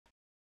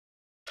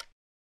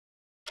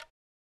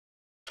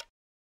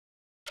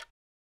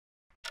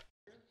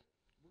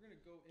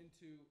go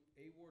into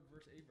A word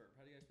versus A verb.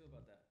 How do you guys feel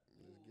about that?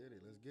 Let's get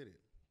it. Let's get it.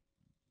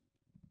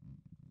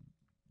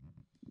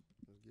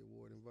 Let's get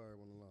word and verb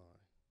on the line.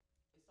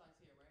 It starts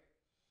here, right?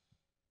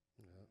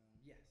 Yeah.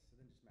 Yes. So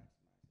then just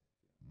maximize it.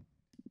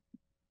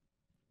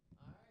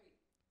 All right.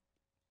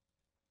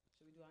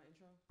 Should we do our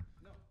intro?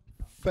 No.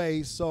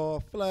 Face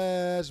off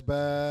flashbacks.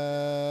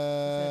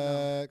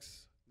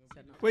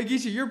 Said no. Wait,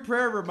 Geechi, your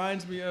prayer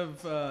reminds me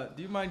of.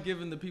 Do you mind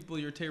giving the people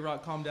your Tay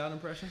Rock calm down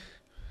impression?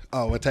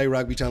 Oh, when Tay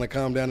Rock be trying to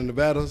calm down in the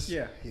battles?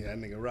 Yeah. Yeah, that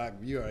nigga Rock,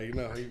 you already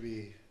know he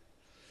be.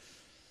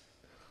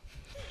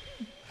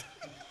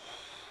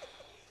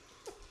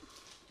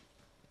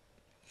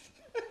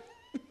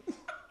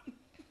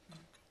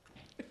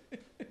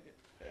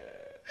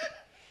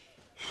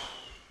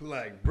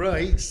 Like,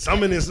 bruh, he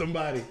summoning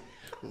somebody.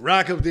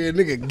 Rock up there,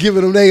 nigga,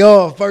 giving him they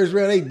off. First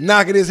round, they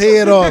knocking his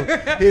head off.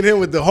 Hit him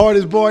with the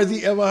hardest bars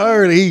he ever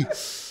heard. He. Like,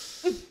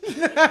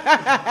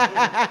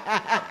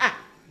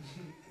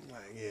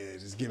 yeah,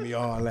 just give me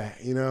all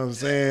that. You know what I'm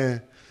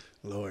saying?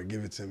 Lord,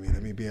 give it to me.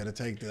 Let me be able to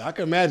take this. I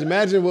can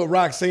imagine what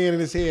Rock's saying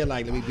in his head.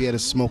 Like, let me be able to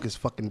smoke his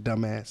fucking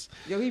dumb ass.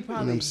 Yo, he You know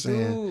probably what I'm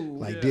saying? do.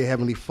 Like, dear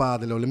Heavenly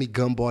Father, Lord, let me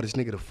gunbar this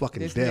nigga to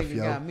fucking This death, nigga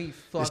yo. got me This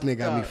fucked nigga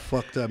got me up.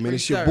 fucked up, man. Free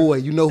It's your surf. boy.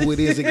 You know who it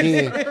is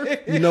again.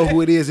 You know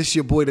who it is. It's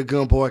your boy, the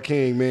Gunbar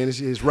King, man. It's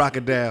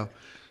Rockadow.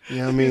 You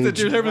know what I mean?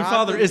 Dear Heavenly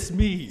Father, it's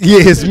me. Yeah,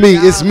 it's me.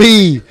 It's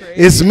me.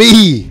 It's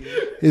me.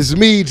 It's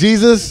me,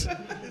 Jesus.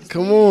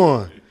 Come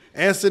on.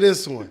 Answer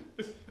this one.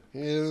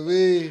 You know what I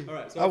mean? All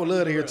right, so I would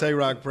love to hear real. Tay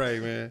Rock pray,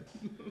 man.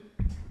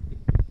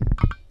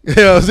 You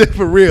know what I'm saying?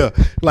 For real.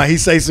 Like, he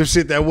say some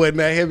shit that wasn't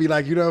that heavy.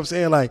 Like, you know what I'm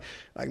saying? Like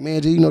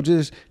man, you know,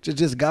 just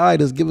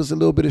guide us. Give us a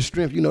little bit of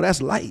strength. You know,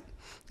 that's light.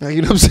 Like,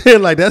 you know what I'm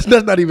saying? Like, that's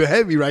not even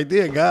heavy right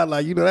there, God.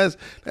 Like, you know,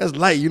 that's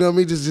light. You know what I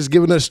mean? Just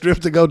giving us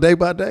strength to go day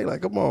by day.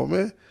 Like, come on,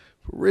 man.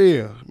 For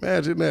real.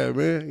 Imagine that,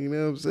 man. You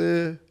know what I'm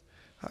saying?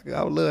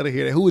 I would love to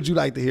hear that. Who would you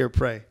like to hear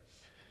pray?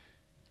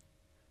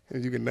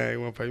 If you can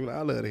name one person,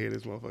 I'd love to hear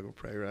this motherfucker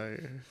pray right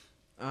here.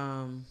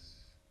 I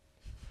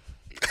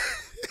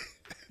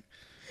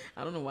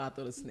don't know why I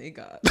thought of Snake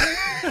Eyes.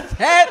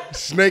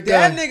 Snake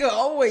That Eyes. nigga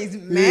always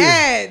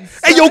mad.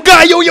 Hey, yo,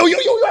 guy, yo,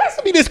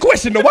 answer me this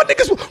question, though. Why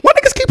niggas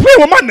keep playing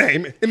with my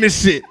name in this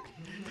shit?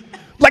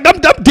 Like, I'm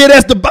dead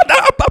ass I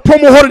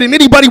promo harder than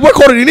anybody, work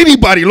harder than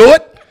anybody,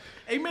 Lord.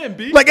 Amen,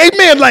 B. Like,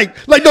 amen, like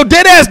no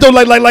dead ass though,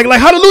 like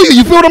hallelujah.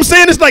 You feel what I'm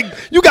saying? It's like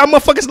you got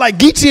motherfuckers like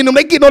Geechi and them,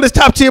 they getting all this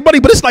top tier money,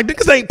 but it's like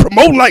niggas ain't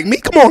promoting like me.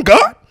 Come on,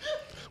 God.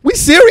 We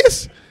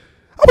serious?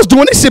 I was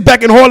doing this shit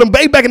back in Harlem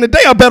Bay back in the day.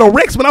 I battled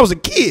Rex when I was a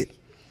kid.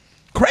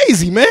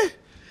 Crazy, man.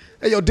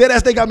 Hey, yo, dead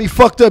ass, they got me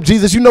fucked up,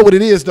 Jesus. You know what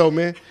it is though,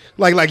 man.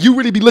 Like you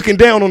really be looking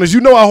down on us. You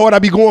know how hard I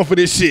be going for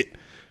this shit.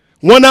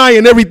 One eye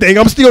and everything.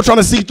 I'm still trying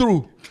to see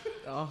through.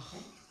 Oh.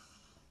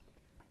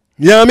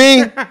 You know what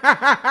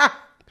I mean?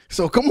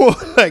 So come on,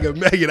 like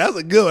Megan, that's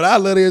a good one. I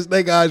love to hear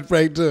Snake Eyes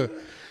pray too.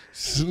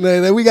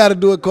 We got to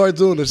do a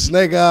cartoon of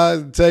Snake Eyes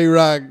and Tay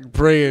Rock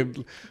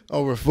praying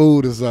over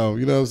food or something.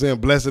 You know what I'm saying?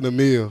 Blessing a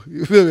meal.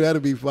 You feel me?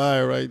 That'd be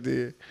fire right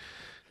there.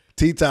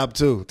 T-Top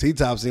too.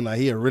 T-Top seemed like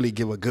he'd really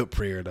give a good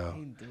prayer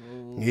though.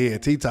 Yeah,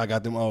 T-Top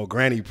got them old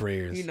granny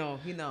prayers. He know.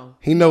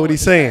 He know what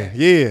he's saying.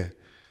 Yeah.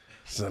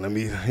 So let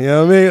me, you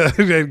know what I mean?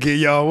 Let's get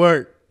y'all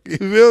work. You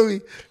feel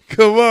me?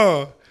 Come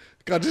on.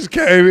 I just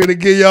came here to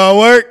get y'all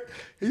work.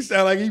 He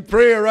sound like he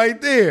praying right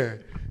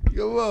there.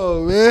 Come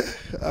on, man.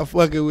 I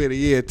fucking with it.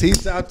 Yeah,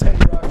 T-Top, Tay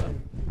Rock,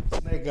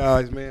 Snake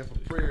Eyes, man,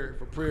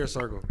 for prayer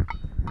circle.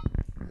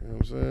 You know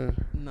what I'm saying?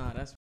 Nah,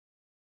 that's